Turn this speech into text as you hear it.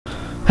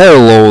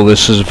Hello,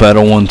 this is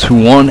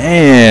Veto121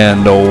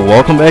 and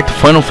welcome back to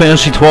Final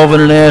Fantasy XII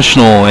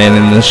International, and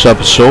in this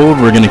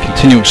episode we're going to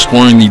continue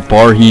exploring the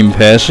Barheim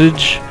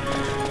Passage.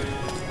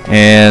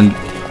 And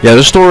yeah,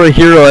 this door right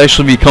here will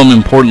actually become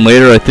important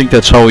later. I think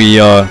that's how we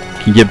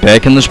can get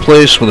back in this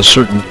place with a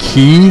certain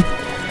key.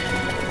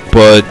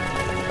 But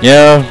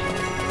yeah,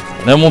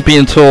 that won't be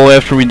until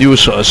after we do a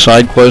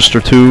side quest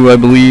or two, I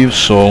believe.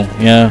 So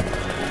yeah,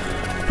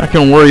 not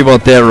going to worry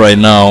about that right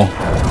now.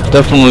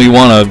 Definitely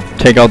want to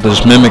take out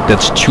this mimic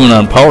that's chewing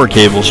on power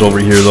cables over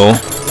here, though.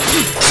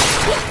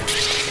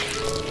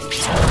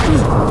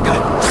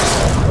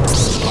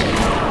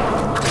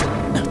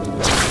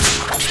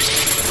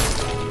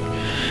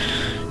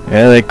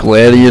 Yeah, that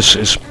Gladius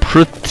is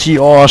pretty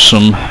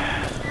awesome.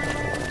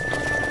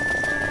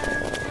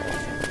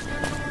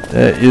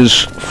 That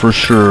is for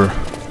sure.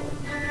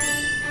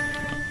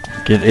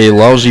 Get a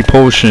lousy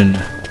potion.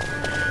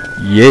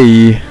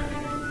 Yay.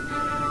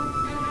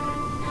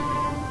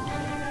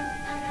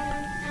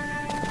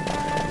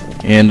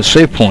 And a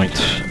save point.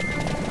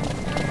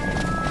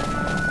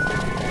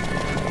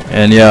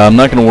 And yeah, I'm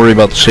not going to worry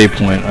about the save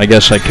point. I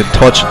guess I could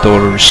touch it though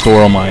to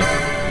restore all my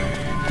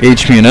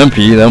HP and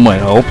MP. That might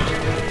help.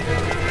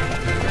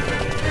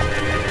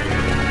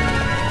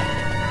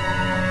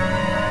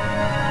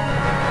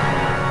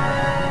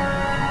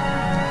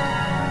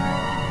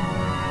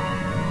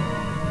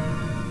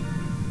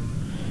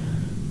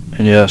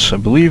 And yes, I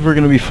believe we're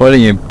going to be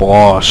fighting a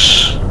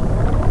boss.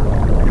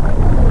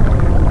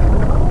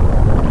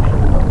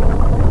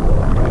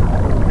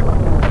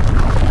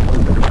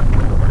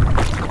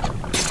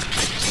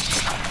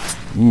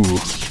 Ooh.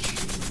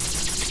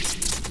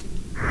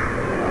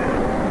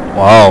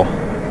 Wow.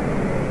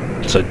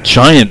 It's a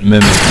giant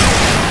mimic.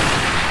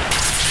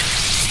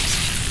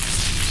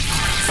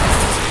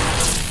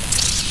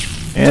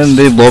 And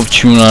they love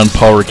chewing on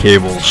power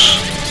cables.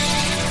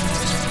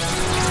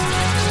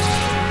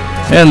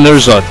 And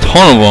there's a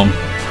ton of them.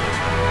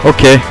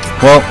 Okay,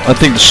 well, I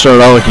think to start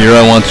out here,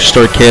 I want to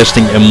start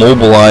casting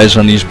Immobilize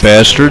on these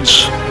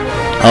bastards.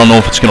 I don't know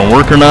if it's going to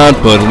work or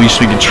not, but at least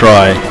we can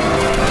try.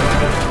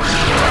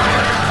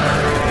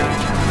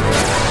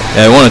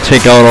 Yeah, I want to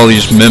take out all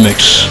these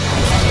mimics.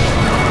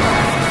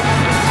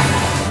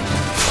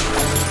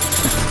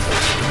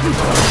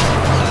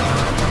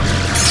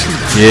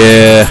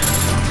 Yeah.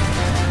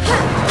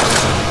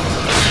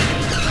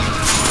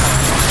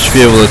 Should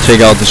be able to take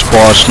out this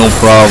boss, no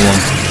problem.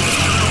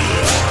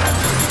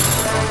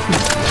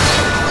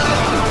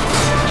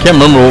 Can't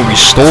remember what we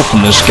stole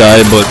from this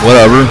guy, but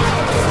whatever.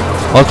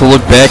 I'll have to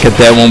look back at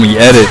that when we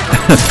edit,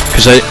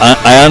 because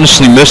I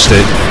honestly missed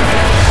it.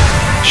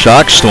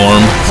 Shock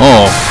Storm.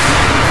 Oh.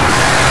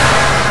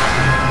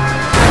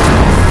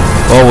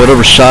 Well,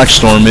 whatever Shock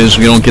Storm is,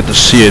 we don't get to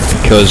see it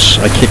because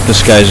I kicked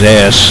this guy's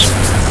ass.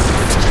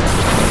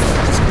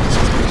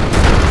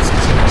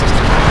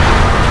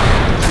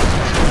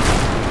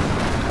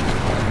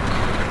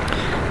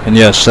 And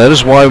yes, that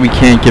is why we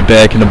can't get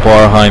back into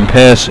Barheim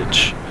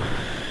Passage.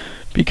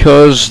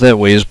 Because that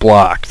way is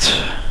blocked.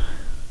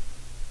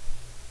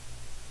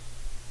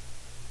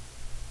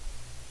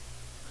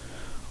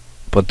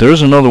 But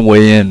there's another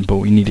way in, but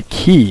we need a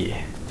key.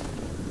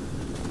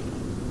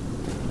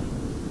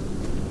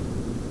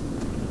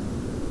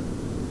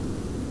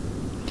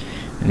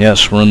 And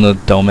yes, we're in the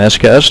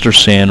Dalmasca Ester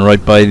Sand,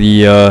 right by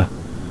the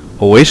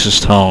Oasis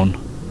Town.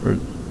 Or,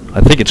 I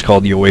think it's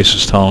called the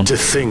Oasis Town. To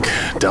think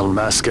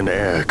Dalmascan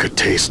air could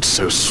taste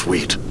so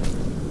sweet.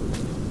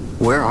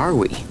 Where are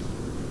we?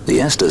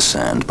 The Ester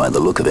Sand, by the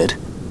look of it.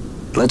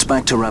 Let's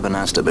back to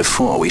Rabanasta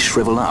before we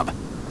shrivel up.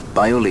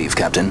 By your leave,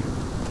 Captain.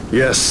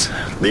 Yes,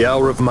 the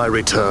hour of my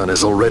return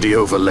is already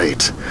over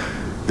late.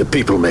 The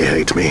people may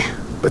hate me,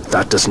 but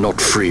that does not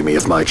free me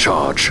of my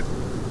charge.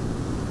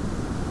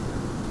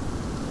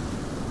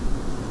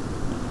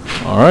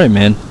 Alright,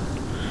 man.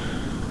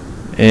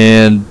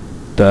 And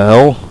the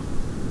hell?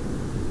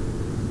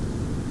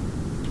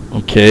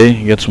 Okay,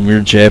 you got some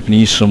weird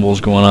Japanese symbols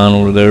going on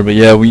over there, but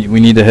yeah, we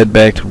need to head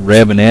back to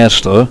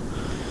Rabanasta.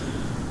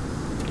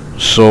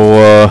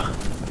 So,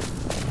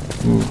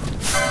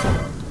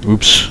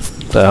 oops,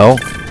 what the hell?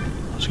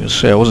 I was gonna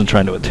say I wasn't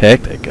trying to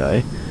attack that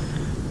guy.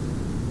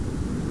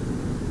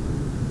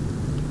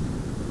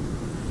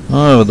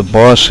 Oh, the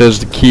boss has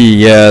the key.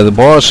 Yeah, the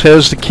boss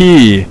has the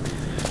key.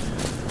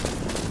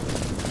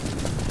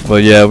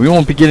 But yeah, we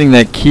won't be getting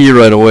that key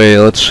right away.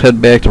 Let's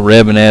head back to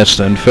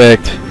Rabanasta. In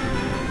fact,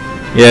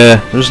 yeah,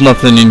 there's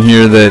nothing in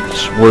here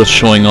that's worth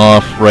showing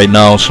off right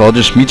now, so I'll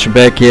just meet you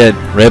back at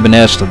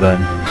Rabanasta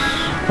then.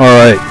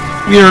 Alright.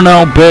 We are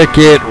now back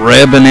at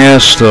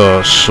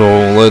Rabanasta, so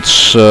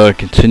let's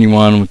continue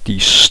on with the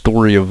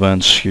story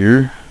events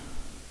here.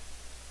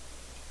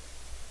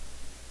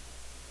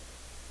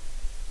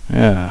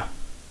 Yeah.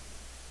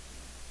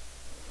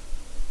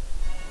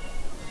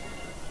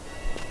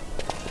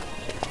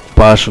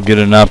 Basch will get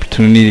an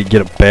opportunity to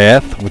get a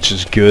bath, which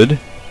is good.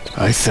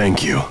 I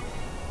thank you.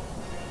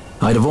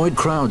 I'd avoid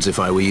crowds if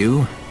I were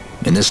you.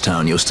 In this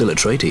town, you're still a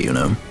traitor, you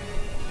know.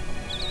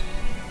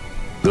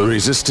 The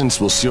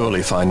Resistance will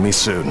surely find me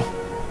soon.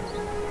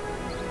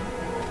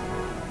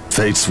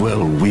 Fate's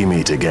will, we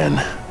meet again.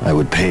 I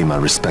would pay my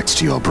respects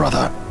to your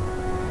brother.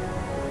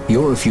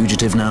 You're a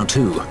fugitive now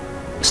too.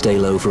 Stay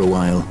low for a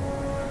while.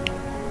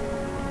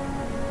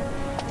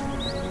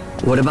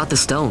 What about the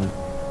stone?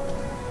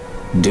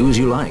 Do as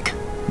you like.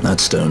 That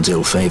stone's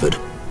ill-favored.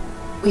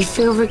 We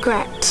feel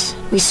regret.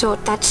 We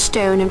sought that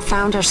stone and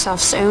found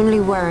ourselves only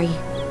worry.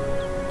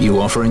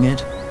 You offering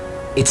it?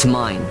 It's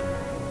mine.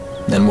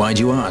 Then why'd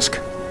you ask?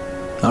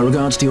 Our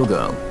regards to your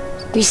girl.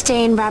 We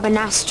stay in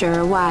Rabanastre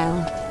a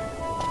while.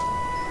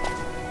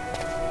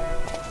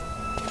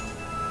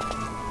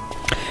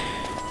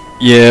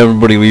 Yeah,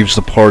 everybody leaves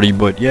the party,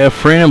 but yeah,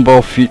 Fran and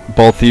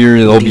Balthier,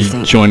 they'll be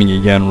joining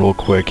again real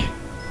quick.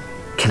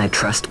 Can I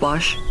trust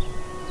Basch?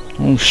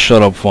 Oh,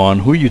 shut up, Vaughn.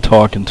 Who are you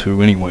talking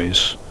to,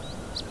 anyways?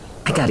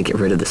 I gotta get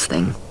rid of this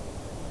thing.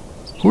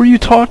 Who are you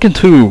talking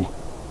to?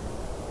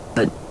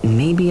 But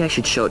maybe I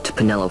should show it to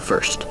Penelo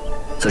first,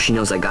 so she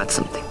knows I got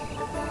something.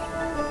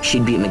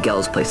 She'd be at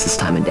Miguel's place this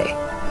time of day.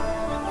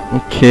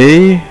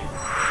 Okay.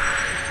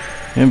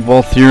 And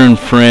Balthier and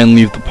Fran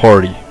leave the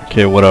party.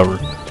 Okay, whatever.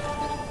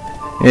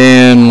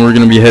 And we're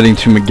gonna be heading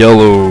to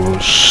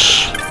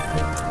Miguelo's,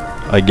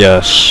 I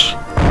guess.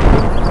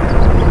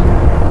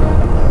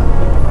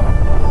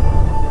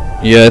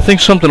 Yeah, I think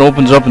something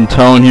opens up in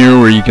town here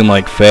where you can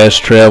like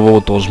fast travel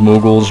with those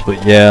Mughals,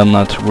 but yeah, I'm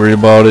not too worried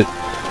about it.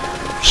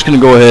 Just gonna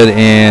go ahead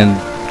and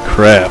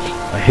crap.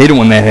 I hate it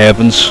when that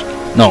happens.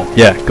 No,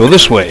 yeah, go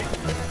this way.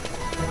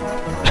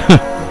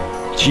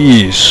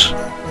 Jeez.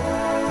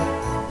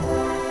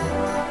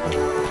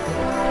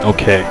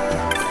 Okay.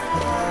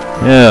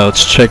 Yeah,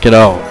 let's check it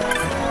out.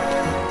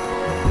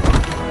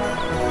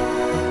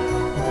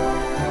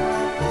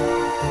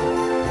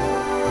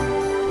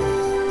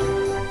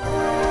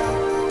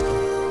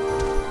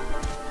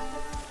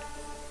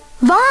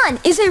 Vaughn,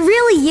 is it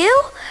really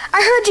you?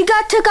 I heard you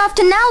got took off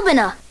to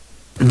Nalbina.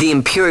 The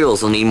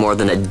Imperials will need more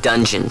than a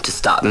dungeon to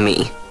stop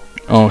me.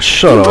 Oh,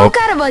 shut up. You broke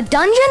out of a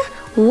dungeon?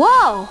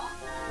 Whoa!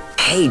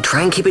 Hey,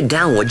 try and keep it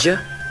down, would ya?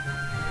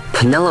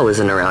 Penelo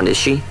isn't around, is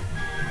she?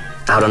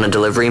 Out on a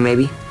delivery,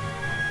 maybe?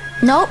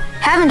 Nope,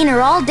 haven't seen her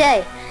all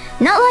day.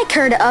 Not like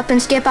her to up and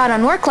skip out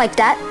on work like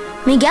that.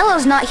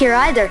 Miguelo's not here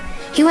either.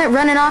 He went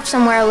running off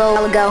somewhere a little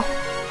while ago.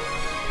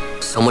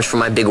 So much for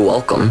my big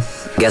welcome.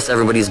 Guess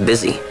everybody's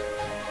busy.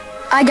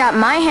 I got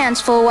my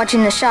hands full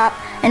watching the shop,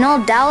 and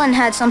old Dallin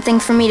had something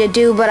for me to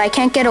do, but I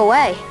can't get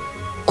away.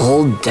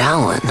 Old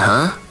Dallin,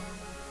 huh?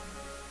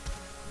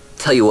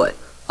 Tell you what,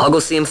 I'll go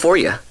see him for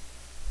you.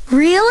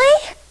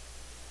 Really?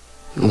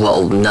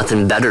 Well,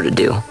 nothing better to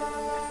do.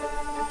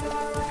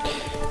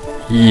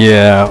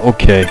 Yeah,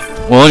 okay.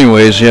 Well,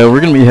 anyways, yeah, we're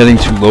gonna be heading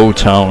to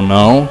Lowtown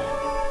now.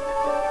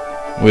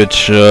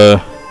 Which,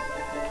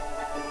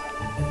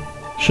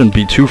 shouldn't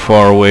be too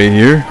far away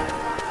here.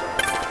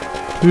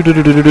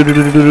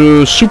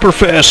 Super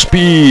fast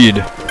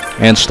speed!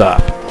 And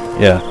stop.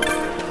 Yeah.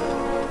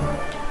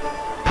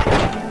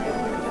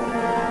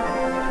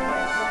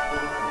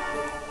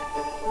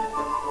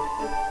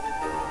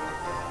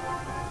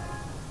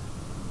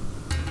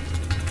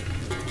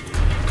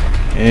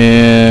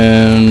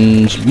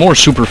 And more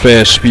super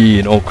fast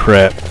speed. Oh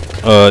crap.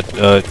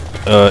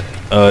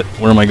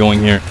 Where am I going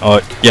here?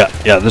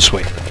 Yeah, this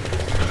way.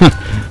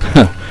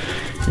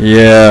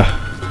 Yeah.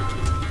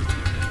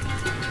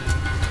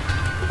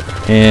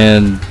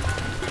 And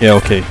yeah,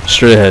 okay,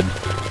 straight ahead.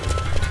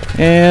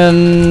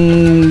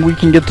 And we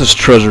can get this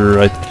treasure,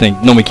 I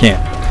think. No, we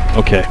can't.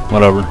 Okay,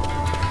 whatever.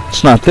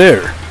 It's not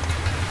there.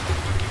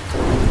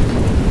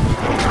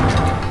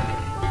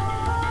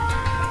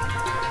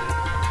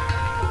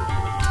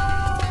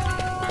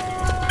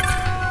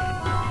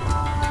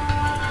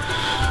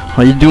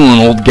 How you doing,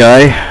 old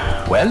guy?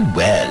 Well,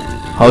 well.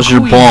 How's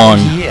your bong?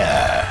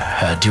 Yeah,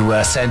 heard you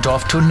were sent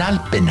off to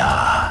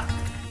Nalbina.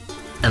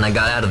 And I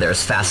got out of there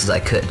as fast as I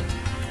could.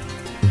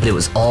 But it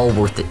was all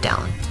worth it,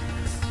 Dallin.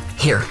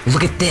 Here,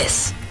 look at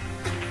this.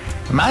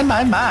 My.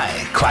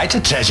 Quite a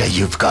treasure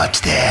you've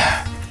got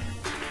there.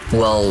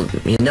 Well,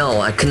 you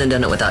know, I couldn't have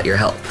done it without your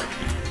help.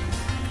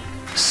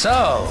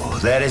 So,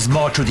 there is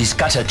more to this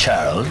gutter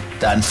churl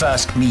than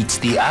first meets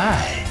the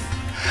eye.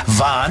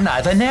 Vaughn,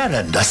 I've an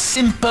errand, a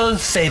simple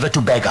favor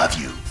to beg of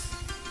you.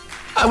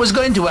 I was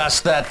going to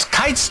ask that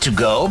kites to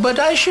go, but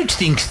I should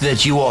think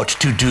that you ought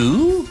to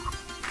do.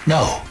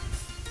 No,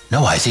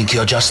 I think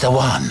you're just the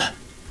one.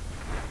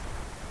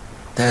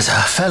 There's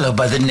a fellow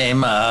by the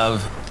name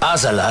of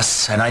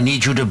Azalas, and I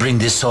need you to bring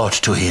this sword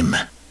to him.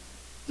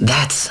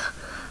 That's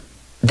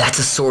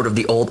a sword of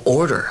the old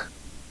order.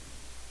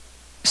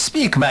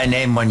 Speak my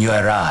name when you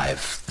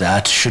arrive.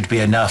 That should be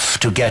enough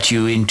to get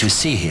you in to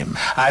see him.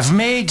 I've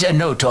made a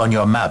note on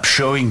your map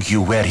showing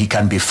you where he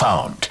can be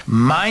found.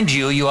 Mind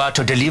you, you are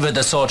to deliver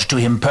the sword to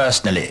him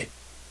personally.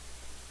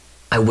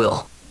 I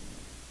will.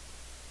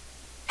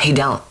 Hey,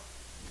 Dallin,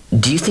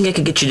 do you think I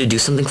could get you to do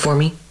something for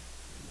me?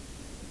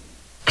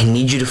 I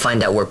need you to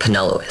find out where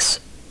Penelo is.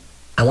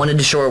 I wanted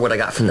to show her what I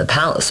got from the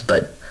palace,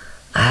 but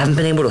I haven't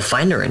been able to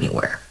find her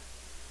anywhere.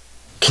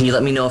 Can you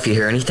let me know if you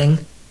hear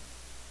anything?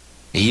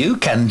 You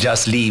can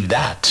just leave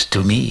that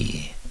to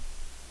me.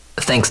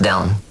 Thanks,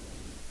 Dallin.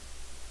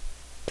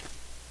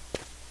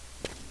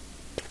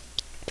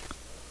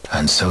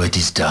 And so it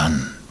is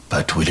done.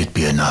 But will it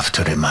be enough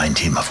to remind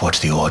him of what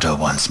the Order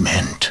once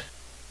meant?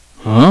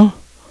 Huh?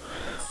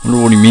 I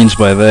wonder what he means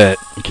by that.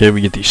 Okay,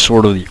 we get the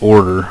Sword of the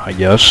Order, I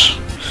guess.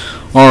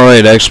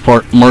 Alright, X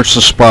marks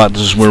the spot.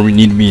 This is where we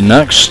need to be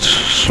next.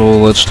 So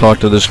let's talk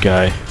to this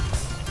guy.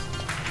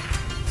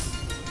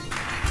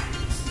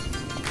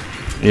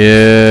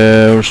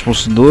 Yeah, we're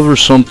supposed to deliver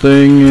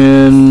something,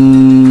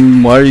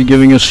 and why are you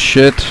giving us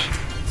shit?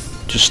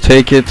 Just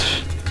take it.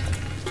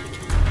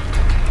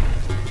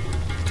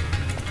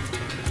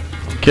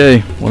 Okay,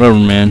 whatever,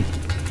 man.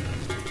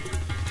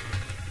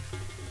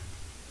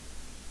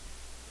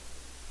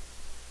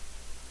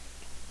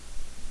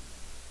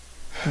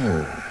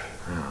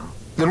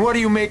 Then what do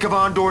you make of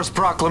Andor's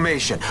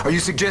proclamation? Are you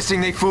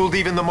suggesting they fooled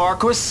even the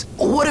Marquis?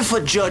 What if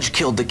a judge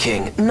killed the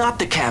king, not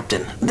the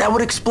captain? That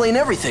would explain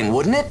everything,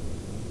 wouldn't it?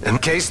 In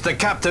case the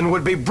captain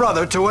would be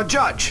brother to a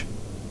judge.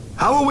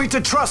 How are we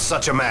to trust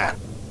such a man?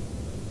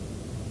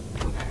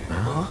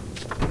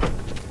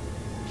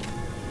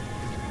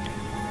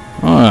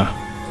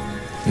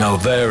 Now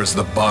there is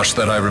the Basch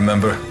that I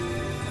remember.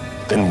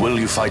 Then will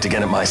you fight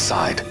again at my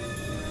side?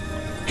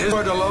 His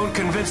word alone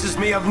convinces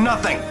me of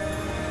nothing.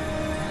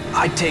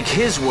 I'd take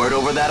his word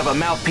over that of a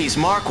mouthpiece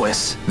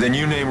Marquis. Then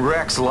you name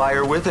Rex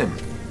liar with him.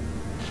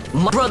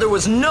 My brother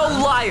was no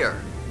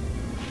liar!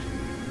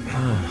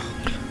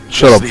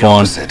 Shut up,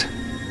 Vaughn.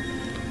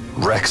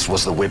 Rex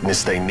was the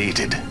witness they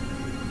needed.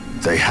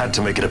 They had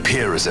to make it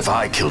appear as if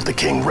I killed the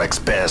king. Rex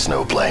bears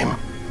no blame.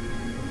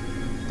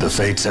 The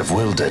fates have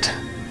willed it.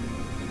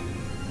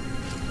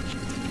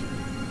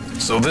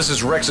 So this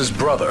is Rex's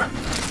brother.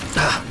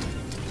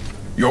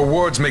 Your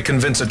words may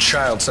convince a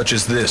child such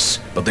as this,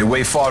 but they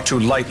weigh far too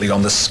lightly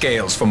on the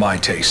scales for my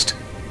taste.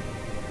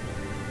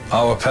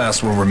 Our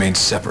past will remain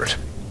separate.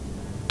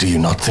 Do you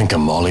not think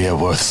Amalia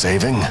worth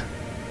saving?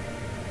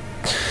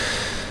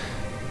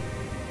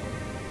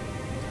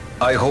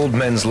 I hold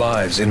men's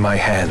lives in my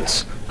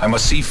hands. I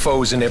must see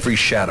foes in every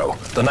shadow.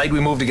 The night we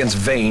moved against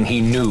Vane,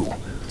 he knew.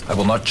 I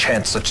will not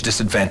chance such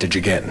disadvantage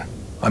again.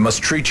 I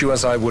must treat you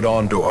as I would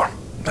Andor,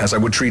 as I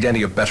would treat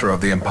any abettor of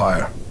the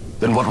Empire.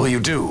 Then what will you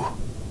do?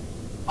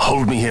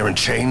 Hold me here in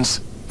chains?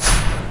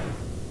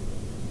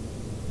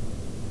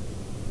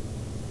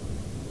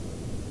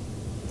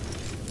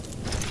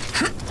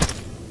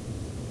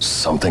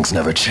 Some things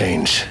never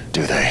change,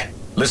 do they?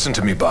 Listen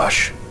to me,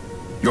 Basch.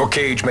 Your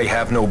cage may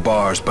have no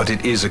bars, but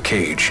it is a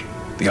cage.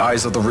 The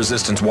eyes of the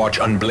Resistance watch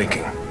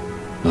unblinking.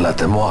 Let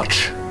them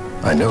watch.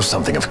 I know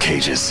something of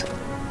cages.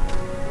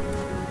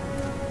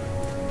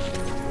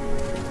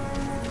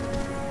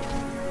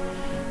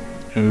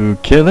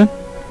 Okay then.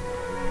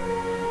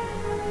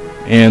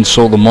 And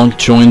so the monk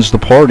joins the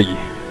party.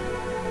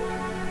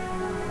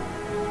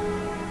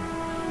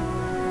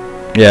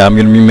 Yeah, I'm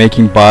gonna be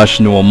making Basch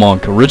into a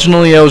monk.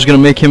 Originally I was gonna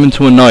make him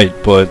into a knight,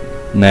 but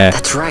nah.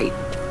 That's right.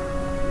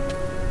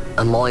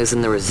 Amalia's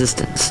in the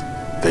Resistance.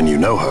 Then you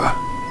know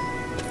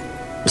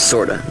her.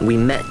 Sorta. We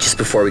met just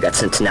before we got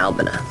sent to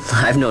Nalbina.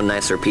 I've known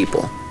nicer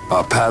people.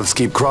 Our paths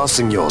keep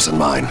crossing, yours and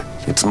mine.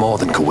 It's more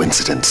than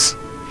coincidence.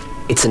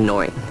 It's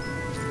annoying.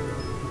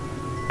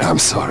 I'm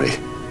sorry.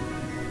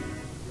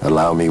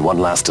 Allow me one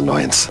last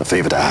annoyance, a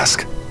favor to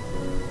ask.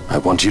 I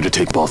want you to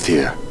take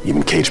Balthier.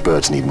 Even caged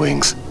birds need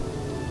wings.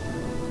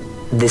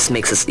 This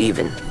makes us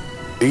even.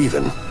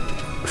 Even?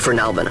 For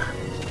Nalbina.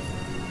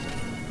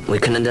 We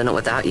couldn't have done it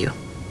without you.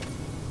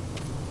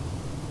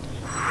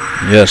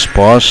 Yes,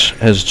 Boss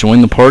has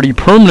joined the party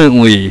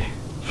permanently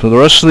for the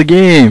rest of the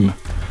game.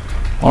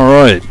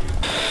 Alright.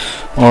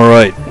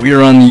 Alright, we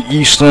are on the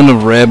east end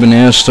of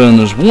Rabanasta, and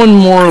there's one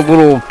more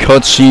little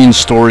cutscene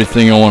story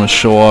thing I want to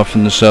show off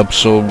in this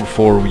episode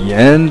before we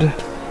end.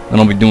 Then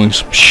I'll be doing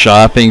some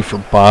shopping for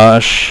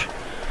Basch.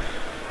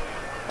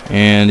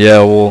 And yeah,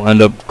 we'll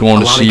end up going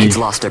to see A lot of kids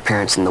lost their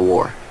parents in the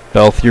war.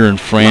 Balthier and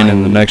Fran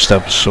in the next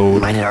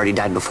episode. Mine had already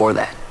died before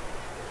that.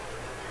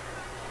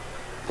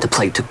 The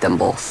plague took them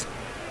both.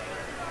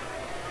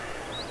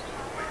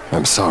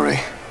 I'm sorry.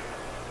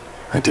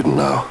 I didn't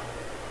know.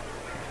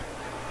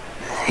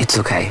 It's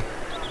okay.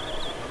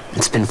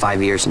 It's been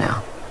 5 years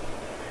now.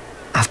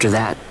 After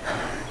that,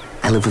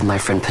 I lived with my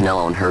friend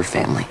Penello and her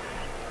family.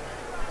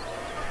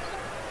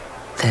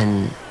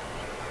 Then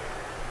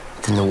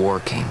the war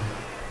came.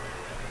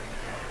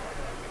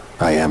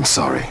 I am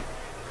sorry.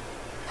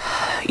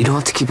 You don't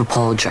have to keep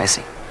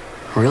apologizing.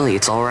 Really,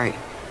 it's all right.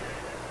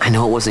 I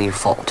know it wasn't your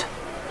fault.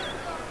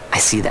 I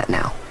see that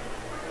now.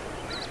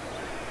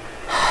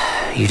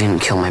 You didn't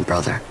kill my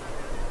brother.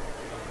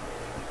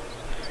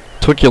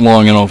 Took you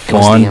long enough, It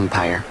was Vaughn. the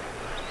Empire.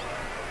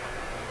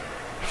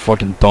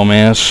 Fucking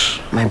dumbass.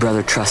 My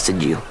brother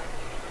trusted you.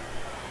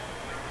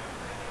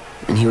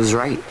 And he was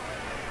right.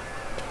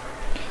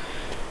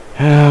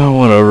 Yeah,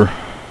 whatever.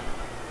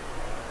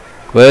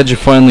 Glad you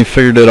finally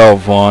figured it out,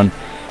 Vaughn.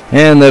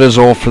 And that is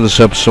all for this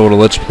episode of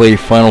Let's Play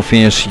Final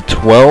Fantasy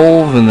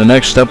XII. In the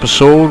next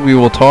episode, we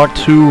will talk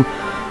to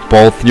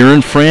Balthier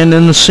and Fran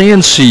in the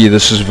Sand Sea.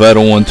 This is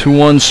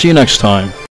Veto121. See you next time.